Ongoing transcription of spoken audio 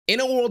In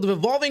a world of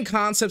evolving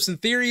concepts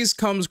and theories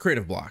comes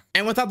creative block.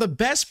 And without the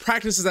best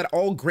practices that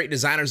all great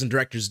designers and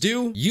directors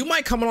do, you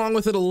might come along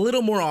with it a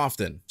little more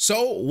often.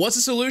 So what's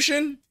the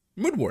solution?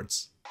 Mood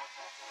boards.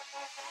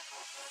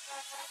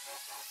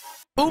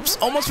 Oops,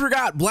 almost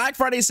forgot. Black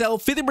Friday sale,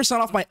 50%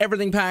 off my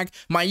everything pack.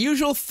 My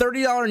usual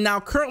 $30, now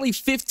currently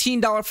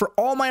 $15 for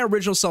all my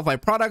original 𝗱𝗲𝘀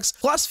products,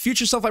 plus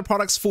future 𝗱𝗲𝘀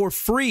products for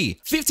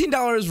free.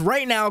 $15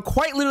 right now,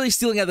 quite literally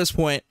stealing at this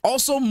point.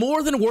 Also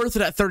more than worth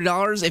it at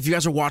 $30 if you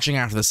guys are watching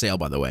after the sale,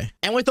 by the way.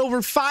 And with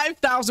over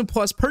 5,000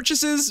 plus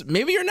purchases,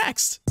 maybe you're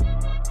next.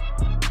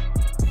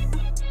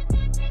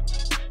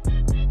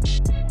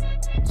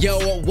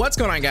 Yo, what's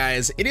going on,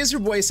 guys? It is your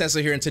boy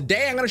Seso here, and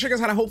today I'm going to show you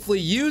guys how to hopefully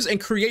use and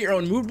create your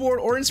own mood board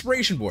or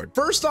inspiration board.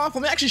 First off,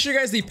 let me actually show you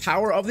guys the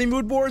power of the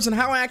mood boards and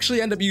how I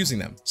actually end up using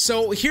them.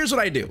 So here's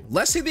what I do.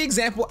 Let's take the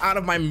example out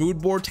of my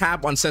mood board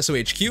tab on Seso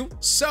HQ.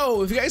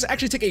 So if you guys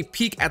actually take a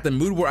peek at the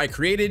mood board I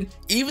created,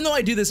 even though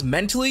I do this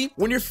mentally,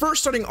 when you're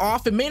first starting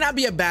off, it may not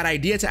be a bad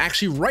idea to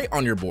actually write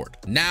on your board.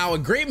 Now, a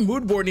great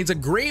mood board needs a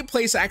great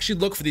place to actually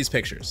look for these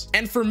pictures.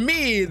 And for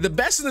me, the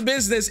best in the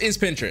business is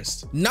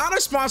Pinterest. Not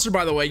a sponsor,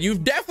 by the way.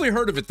 You've definitely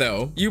heard of it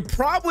though. You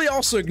probably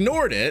also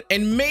ignored it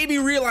and maybe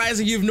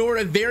realizing you've ignored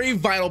a very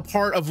vital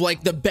part of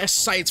like the best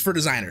sites for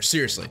designers,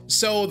 seriously.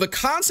 So the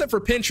concept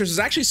for Pinterest is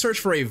actually search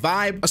for a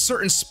vibe, a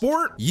certain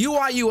sport,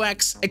 UI,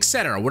 UX,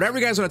 etc. Whatever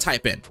you guys want to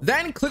type in.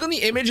 Then click on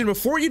the image, and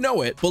before you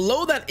know it,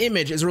 below that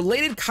image is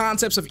related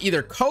concepts of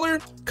either color,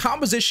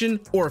 composition,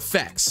 or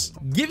effects,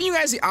 giving you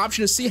guys the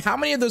option to see how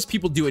many of those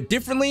people do it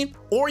differently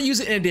or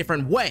use it in a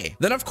different way.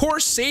 Then of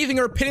course, saving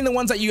or pinning the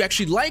ones that you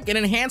actually like and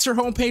enhance your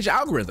homepage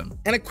algorithm.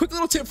 And a quick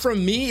little tip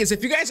from me is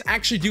if you guys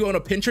actually do own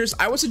a Pinterest,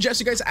 I would suggest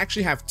you guys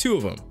actually have two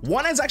of them.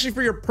 One is actually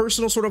for your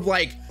personal sort of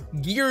like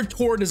geared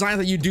toward designs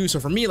that you do. So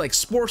for me, like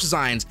sports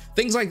designs,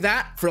 things like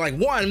that for like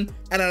one,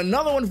 and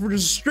another one for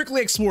just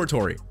strictly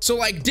exploratory. So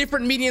like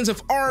different mediums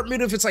of art,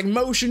 maybe if it's like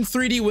motion,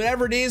 3D,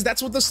 whatever it is,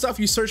 that's what the stuff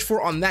you search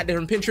for on that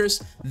different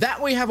Pinterest. That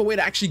way you have a way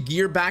to actually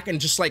gear back and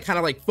just like kind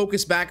of like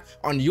focus back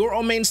on your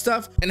own main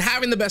stuff and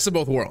having the best of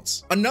both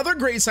worlds. Another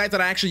great site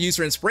that I actually use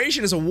for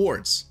inspiration is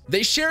WORDS.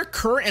 They share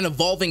current and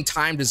evolving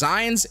time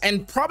designs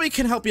and probably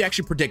can help you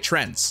actually predict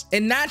trends.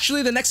 And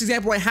naturally, the next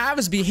example I have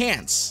is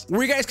𝗶𝘀𝘀𝗀,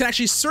 where you guys can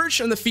actually search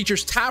in the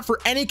features tab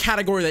for any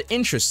category that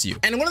interests you.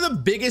 And one of the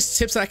biggest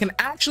tips that I can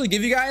actually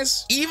give you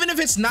guys, even if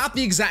it's not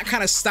the exact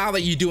kind of style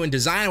that you do in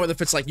design, whether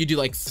if it's like you do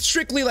like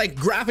strictly like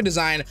graphic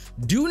design,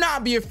 do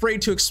not be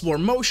afraid to explore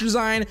motion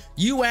design,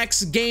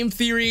 UX, game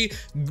theory,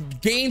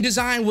 game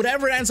design,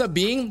 whatever it ends up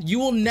being. You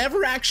will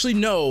never actually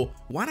know.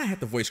 Why did I have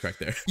the voice crack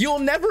there? You'll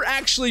never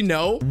actually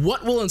know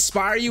what will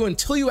inspire you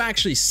until you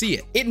actually see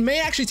it. It may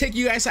actually take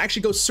you guys to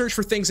actually go search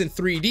for things in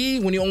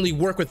 3D when you only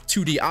work with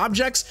 2D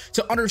objects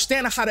to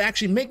understand how to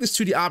actually make this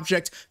 2D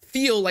object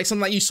feel like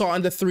something that you saw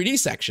in the 3D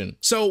section.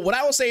 So what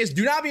I will say is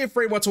do not be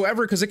afraid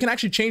whatsoever, because it can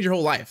actually change your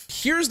whole life.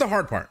 Here's the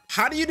hard part.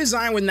 How do you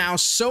design with now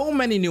so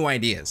many new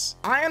ideas?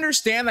 I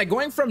understand that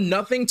going from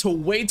nothing to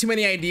way too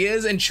many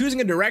ideas and choosing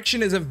a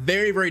direction is a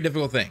very, very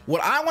difficult thing.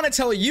 What I want to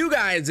tell you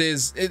guys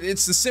is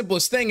it's the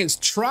simplest thing, is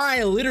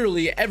try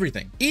literally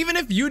everything. Even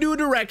if you do a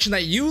direction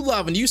that you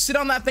love and you sit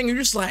on that thing and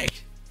you're just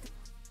like,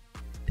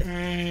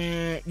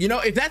 you know,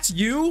 if that's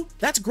you,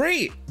 that's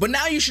great. But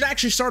now you should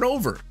actually start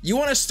over. You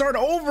want to start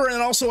over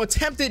and also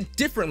attempt it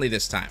differently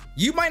this time.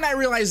 You might not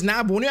realize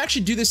now, but when you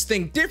actually do this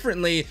thing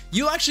differently,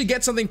 you'll actually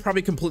get something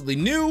probably completely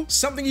new,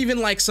 something even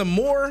like some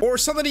more, or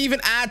something to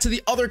even add to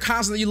the other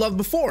concept that you loved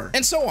before,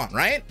 and so on,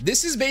 right?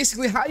 This is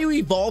basically how you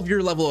evolve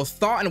your level of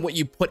thought and what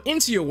you put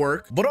into your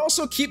work, but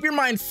also keep your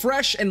mind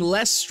fresh and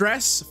less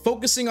stress,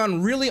 focusing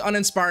on really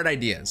uninspired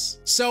ideas.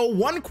 So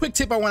one quick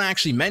tip I want to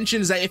actually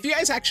mention is that if you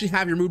guys actually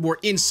have your mood board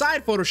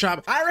inside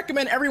Photoshop, I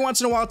recommend every once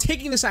in a while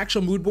taking this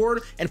actual mood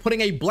board and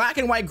putting a black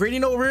and white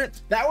gradient over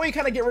it. That way you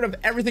kind of get rid of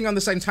everything on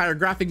this entire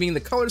graphic, being the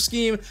color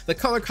scheme, the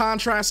color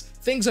contrast,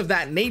 things of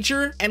that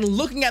nature. And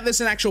looking at this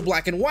in actual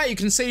black and white, you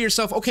can say to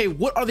yourself, okay,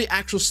 what are the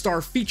actual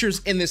star features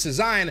in this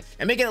design,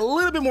 and make it a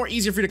little bit more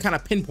easier for you to kind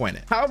of pinpoint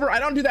it. However, I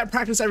don't do that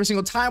practice every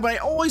single time, but I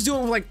always do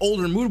it with like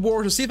older mood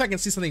boards to see if I can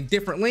see something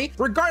differently.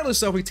 Regardless,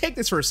 though, if we take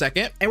this for a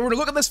second and we're to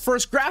look at this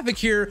first graphic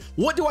here,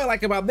 what do I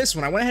like about this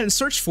one? I went ahead and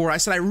searched for it. I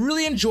said I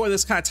really enjoy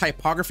this kind of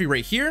typography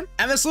right here,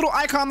 and this little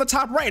icon on the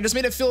top right just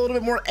made it feel a little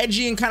bit more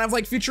edgy and kind of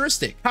like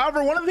futuristic.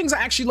 However, one of the things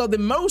I actually loved the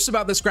most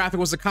about this graphic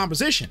was the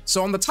composition.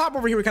 So on the top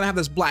over here, we kind of have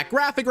this black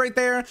graphic right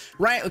there,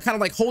 right? Kind of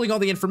like holding all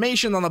the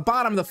information. On the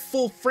bottom, the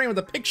full frame of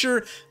the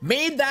picture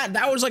made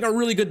that was like a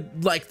really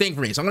good like thing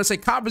for me. So I'm gonna say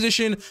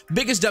composition,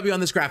 biggest W on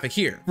this graphic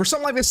here. For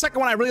something like the second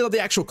one, I really love the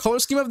actual color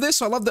scheme of this.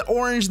 So I love the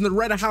orange and the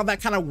red and how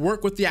that kind of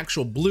work with the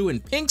actual blue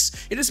and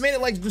pinks. It just made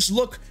it like just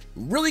look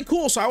really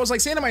cool. So I was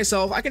like saying to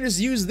myself, I can just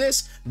use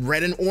this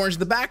red and orange in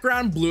the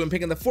background, blue and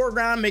pink in the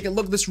foreground, make it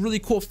look this really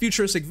cool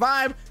futuristic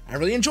vibe. I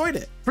really enjoyed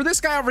it. For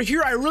this guy over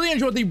here, I really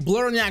enjoyed the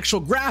blur on the actual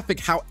graphic.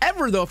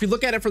 However, though, if you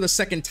look at it for the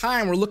second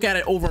time or look at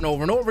it over and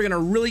over and over again, or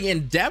really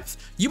in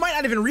depth, you might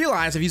not even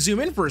realize if you zoom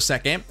in for a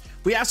second,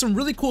 We have some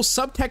really cool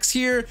subtext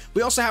here.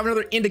 We also have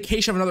another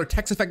indication of another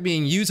text effect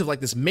being used of like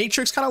this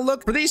matrix kind of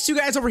look. For these two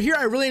guys over here,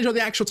 I really enjoy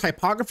the actual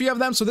typography of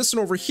them. So this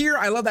one over here,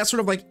 I love that sort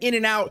of like in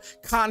and out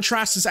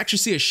contrast. Just actually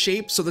see a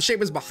shape. So the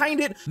shape is behind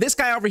it. This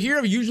guy over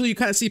here, usually you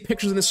kind of see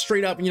pictures in this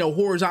straight up, you know,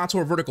 horizontal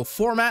or vertical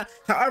format.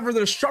 However, the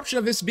disruption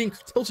of this being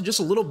tilted just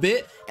a little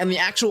bit and the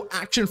actual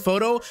action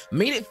photo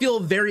made it feel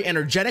very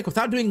energetic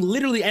without doing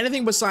literally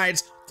anything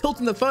besides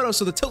tilting the photo.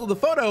 So the tilt of the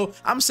photo,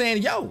 I'm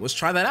saying, yo, let's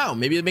try that out.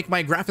 Maybe it'll make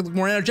my graphic look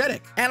more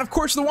energetic. And of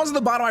course, the ones on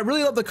the bottom, I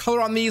really love the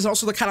color on these.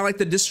 Also the kind of like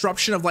the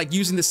disruption of like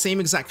using the same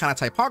exact kind of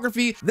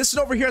typography. This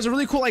one over here has a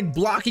really cool, like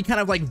blocky kind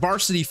of like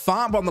varsity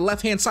font, but on the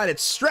left-hand side,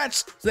 it's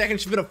stretched so that I can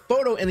fit a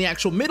photo in the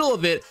actual middle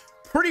of it.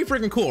 Pretty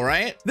freaking cool,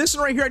 right? This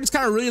one right here, I just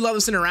kind of really love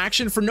this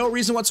interaction for no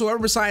reason whatsoever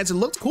besides it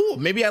looked cool.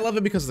 Maybe I love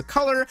it because of the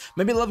color.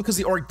 Maybe I love it because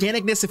of the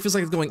organicness. It feels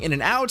like it's going in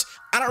and out.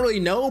 I don't really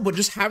know, but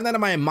just having that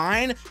in my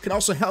mind can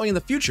also help me in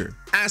the future.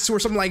 As to where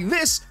something like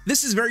this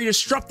is very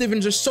disruptive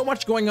and just so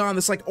much going on.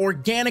 This like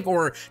organic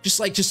or just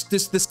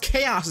this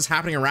chaos is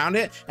happening around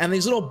it. And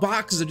these little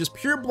boxes are just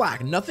pure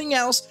black, nothing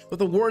else with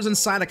the words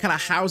inside that kind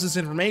of house this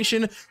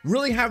information.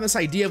 Really have this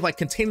idea of like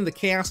containing the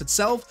chaos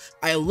itself.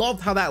 I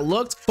loved how that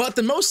looked, but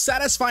the most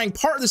satisfying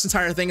part of this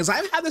entire thing is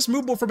I've had this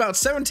mood board for about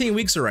 17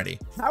 weeks already.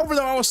 However,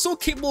 though, I was still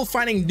capable of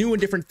finding new and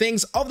different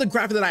things of the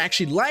graphic that I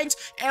actually liked,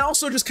 and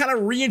also just kind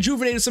of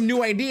rejuvenated some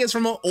new ideas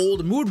from an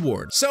old mood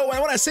board. So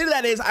what I say to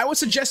that is I would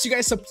suggest you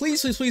guys to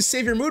please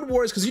save your mood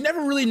boards, because you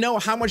never really know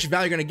how much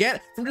value you're gonna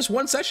get from just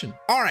one session.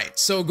 All right,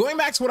 so going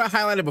back to what I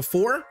highlighted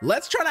before,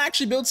 let's try to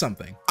actually build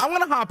something. I'm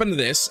gonna hop into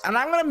this and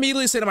I'm gonna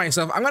immediately say to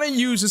myself, I'm gonna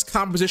use this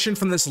composition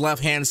from this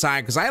left hand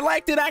side because I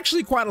liked it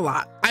actually quite a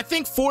lot. I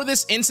think for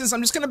this instance, I'm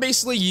just gonna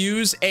basically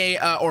use a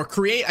or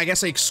create, I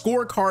guess, a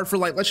scorecard for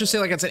like, let's just say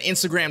like it's an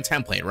Instagram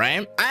template,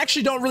 right? I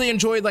actually don't really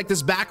enjoy like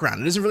this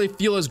background. It doesn't really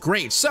feel as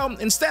great. So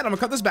instead, I'm gonna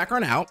cut this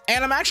background out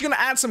and I'm actually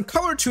gonna add some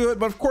color to it.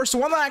 But of course, the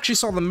one that I actually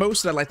saw the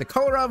most that I like the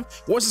color of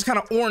was this kind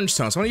of orange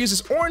tone. So I'm gonna use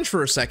this orange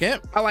for a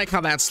second. I like how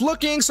that's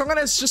looking. So I'm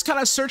gonna just kind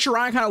of search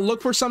around, kind of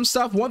look for some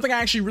stuff. One thing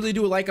I actually really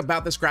do like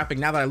about this graphic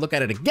now that I look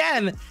at it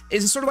again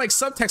is it's sort of like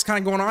subtext kind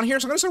of going on here.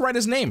 So I'm gonna just write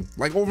his name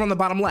like over on the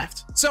bottom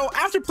left. So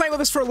after playing with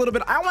this for a little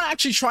bit, I want to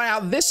actually try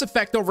out this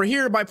effect over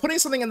here by putting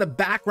something in the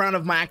background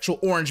of my actual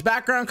orange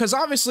background, because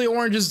obviously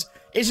orange is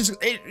it's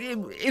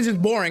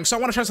just boring. So I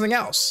want to try something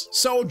else.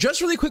 So just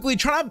really quickly,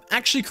 trying to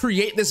actually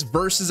create this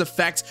versus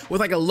effect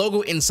with like a logo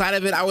inside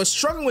of it. I was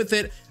struggling with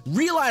it,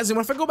 realizing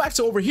if I go back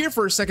to over here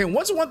for a second,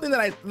 what's one thing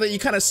that you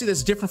kind of see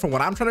that's different from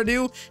what I'm trying to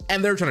do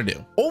and they're trying to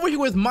do. Over here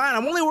with mine,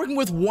 I'm only working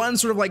with one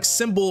sort of like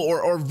symbol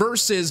or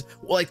versus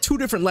like two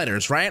different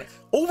letters, right?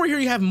 Over here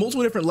you have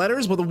multiple different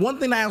letters, but the one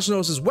thing I also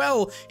notice as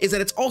well is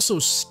that it's also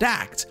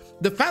stacked.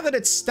 The fact that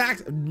it's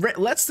stacked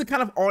lets the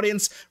kind of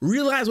audience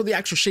realize what the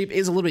actual shape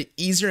is a little bit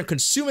easier and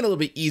consume it a little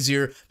bit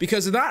easier,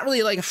 because they're not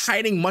really like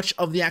hiding much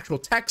of the actual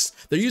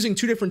text. They're using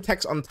two different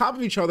texts on top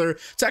of each other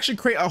to actually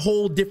create a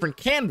whole different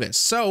canvas.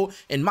 So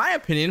in my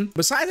opinion,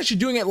 besides actually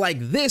doing it like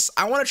this,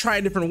 I want to try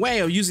a different way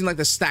of using like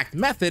the stacked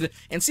method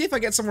and see if I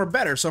get somewhere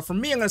better. So for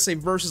me, I'm going to say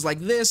versus like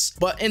this,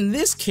 but in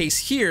this case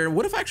here,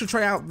 what if I actually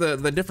try out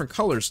the different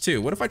colors too?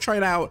 What if I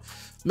tried out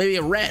maybe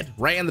a red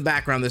right in the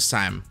background this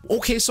time?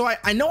 Okay, so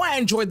I know I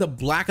enjoyed the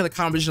black of the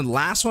composition of the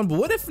last one, but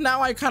what if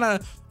now I kind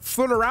of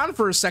float around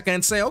for a second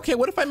and say, okay,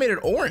 what if I made it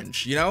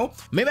orange? You know,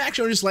 maybe I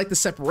actually just like the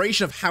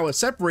separation of how it's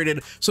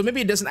separated. So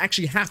maybe it doesn't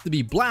actually have to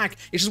be black.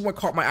 It's just what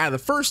caught my eye the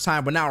first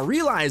time, but now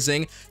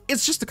realizing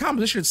it's just the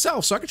composition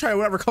itself. So I can try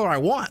whatever color I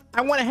want.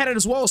 I went ahead and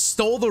as well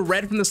stole the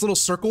red from this little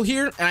circle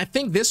here. And I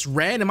think this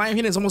red, in my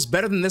opinion, is almost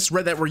better than this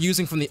red that we're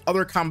using from the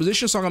other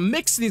composition. So I'm gonna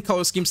mix these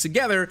color schemes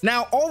together.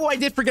 Now, although I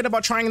did forget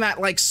about trying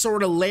that like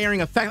sort of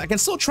layering effect, I can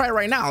still try it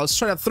right now. Let's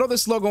try to throw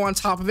this logo on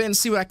top of it and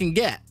see what I can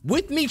get.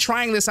 With me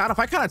trying this out, if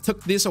I kind of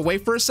took this away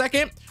for a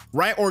second,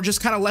 right, or just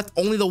kind of left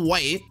only the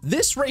white,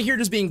 this right here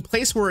just being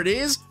placed where it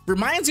is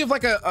reminds me of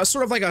like a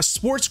sort of like a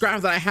sports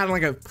graph that I had on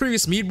like a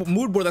previous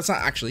mood board that's not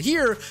actually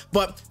here,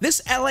 but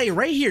this LA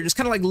right here just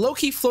kind of like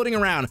low-key floating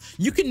around.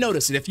 You can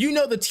notice it. If you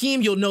know the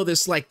team, you'll know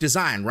this like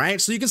design,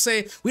 right? So you can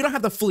say we don't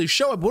have to fully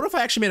show it, but what if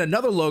I actually made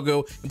another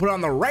logo and put it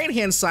on the right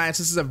hand side?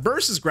 Since this is a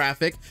versus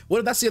graphic, what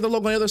if that's the other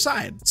logo on the other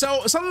side?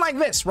 So something like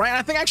this, right?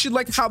 I think I actually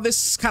like how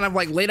this is kind of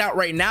like laid out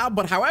right now,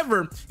 but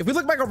however, if we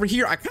look back over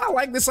here, I kind of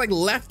like this like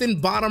left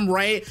and bottom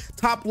right,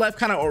 top left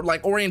kind of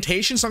like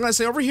orientation. So I'm gonna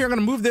say over here, I'm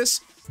gonna move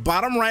this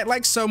bottom right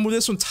like so, move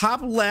this one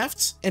top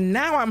left, and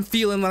now I'm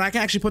feeling that I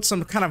can actually put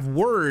some kind of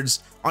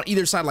words on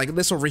either side. Like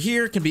this over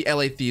here can be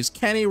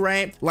𝗱𝗲𝘀𝗶𝗴,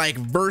 right? Like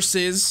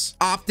versus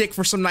optic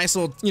for some nice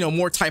little, you know,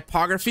 more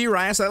typography,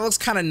 right? So that looks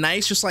kind of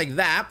nice, just like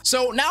that.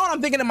 So now what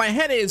I'm thinking in my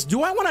head is,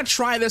 do I want to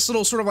try this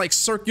little sort of like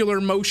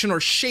circular motion or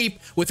shape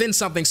within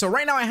something? So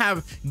right now I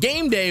have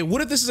game day.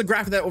 What if this is a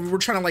graphic that we're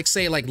trying to like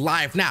say like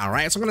live now,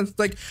 right? So I'm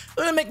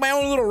gonna make my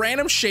own little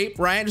random shape,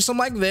 right? Just something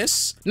like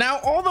this.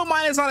 Now, although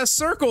mine is not a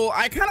circle,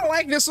 I kind of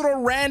like this this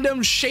little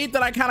random shape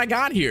that I kind of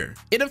got here.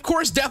 It of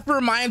course definitely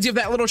reminds you of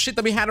that little shit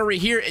that we had over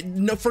here,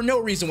 for no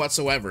reason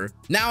whatsoever.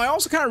 Now I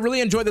also kind of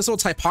really enjoyed this little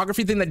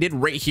typography thing that I did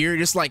right here,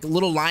 just like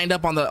little lined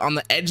up on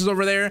the edges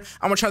over there.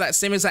 I'm gonna try that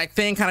same exact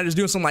thing, kind of just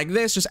doing something like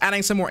this, just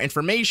adding some more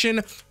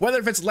information, whether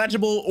if it's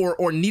legible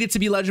or needed to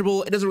be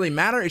legible, it doesn't really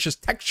matter. It's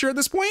just texture at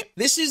this point.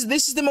 This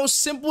is the most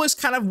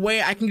simplest kind of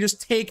way I can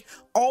just take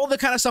all the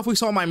kind of stuff we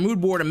saw on my mood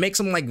board and make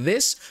something like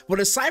this. But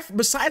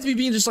besides me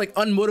being just like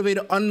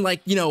unmotivated,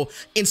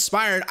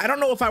 inspired, I don't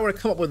know if I were to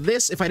come up with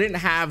this if I didn't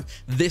have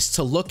this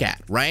to look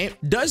at, right?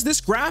 Does this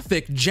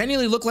graphic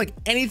genuinely look like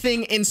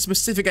anything in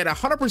specific at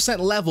 100%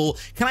 level?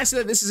 Can I say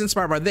that this is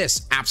inspired by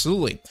this?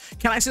 Absolutely.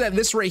 Can I say that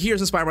this right here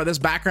is inspired by this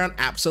background?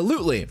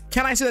 Absolutely.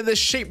 Can I say that this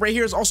shape right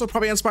here is also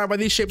probably inspired by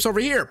these shapes over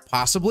here?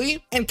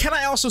 Possibly. And can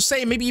I also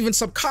say, maybe even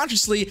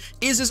subconsciously,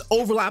 is this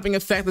overlapping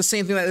effect the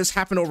same thing that has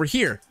happened over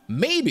here?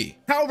 Maybe.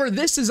 However,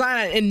 this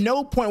design at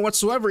no point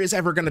whatsoever is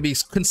ever going to be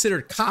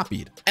considered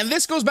copied. And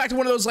this goes back to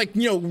one of those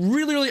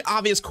really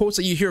obvious quotes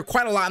that you hear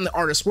quite a lot in the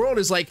artist world,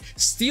 is like,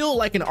 steal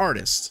like an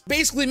artist.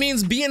 Basically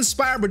means be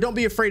inspired, but don't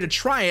be afraid to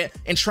try it,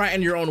 and try it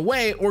in your own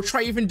way, or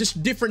try even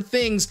just different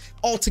things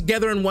all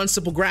together in one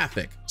simple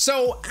graphic.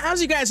 So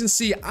as you guys can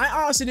see,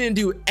 I honestly didn't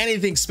do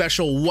anything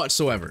special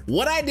whatsoever.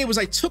 What I did was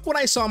I took what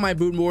I saw on my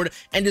mood board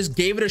and just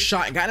gave it a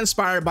shot and got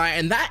inspired by it,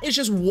 and that is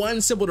just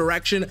one simple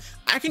direction.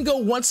 I can go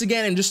once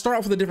again and just start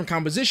off with a different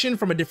composition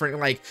from a different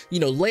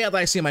layout that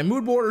I see on my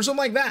mood board or something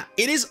like that.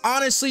 It is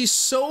honestly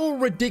so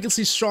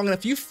ridiculously strong, and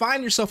if you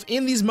find yourself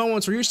in these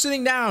moments where you're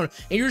sitting down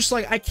and you're just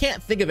like, I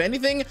can't think of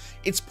anything,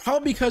 it's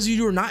probably because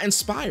you are not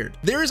inspired.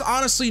 There is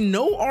honestly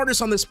no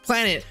artist on this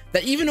planet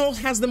that, even though it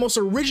has the most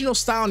original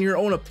style in your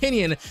own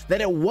opinion,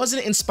 that it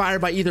wasn't inspired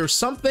by either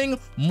something,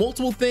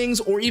 multiple things,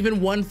 or even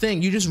one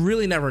thing. You just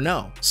really never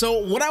know. So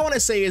what I want to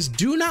say is,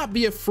 do not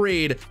be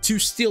afraid to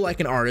steal like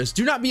an artist.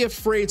 Do not be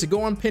afraid to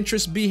go on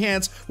Pinterest,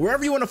 Behance,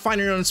 wherever you want to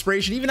find your own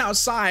inspiration. Even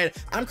outside,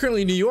 I'm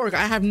currently in New York.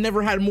 I have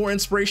never had more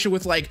inspiration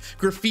with like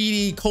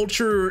graffiti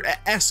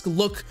culture-esque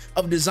look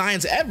of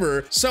designs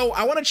ever. So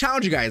I want to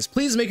challenge you guys,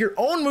 please make your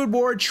own mood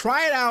board,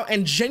 try it out,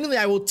 and genuinely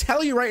I will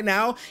tell you right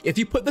now, if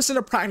you put this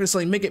into practice,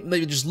 like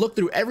maybe just look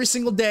through every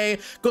single day,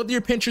 go through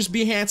your Pinterest,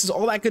 Behances,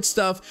 all that good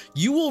stuff,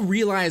 you will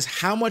realize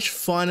how much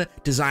fun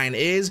design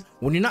is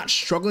when you're not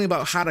struggling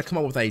about how to come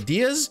up with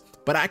ideas,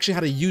 but actually how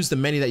to use the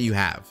many that you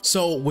have.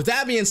 So with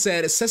that being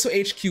said, Seso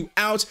HQ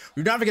out.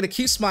 You're not gonna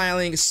keep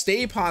smiling,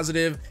 stay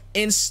positive,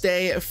 and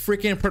stay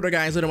freaking productive,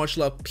 guys. Little much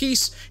love,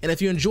 peace. And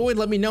if you enjoyed,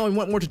 let me know and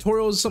want more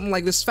tutorials, something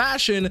like this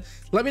fashion,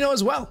 let me know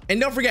as well.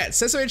 And don't forget,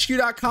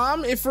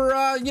 sesohq.com if for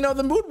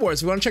the mood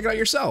boards, if you want to check it out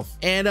yourself.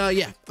 And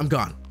yeah, I'm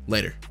gone.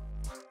 Later.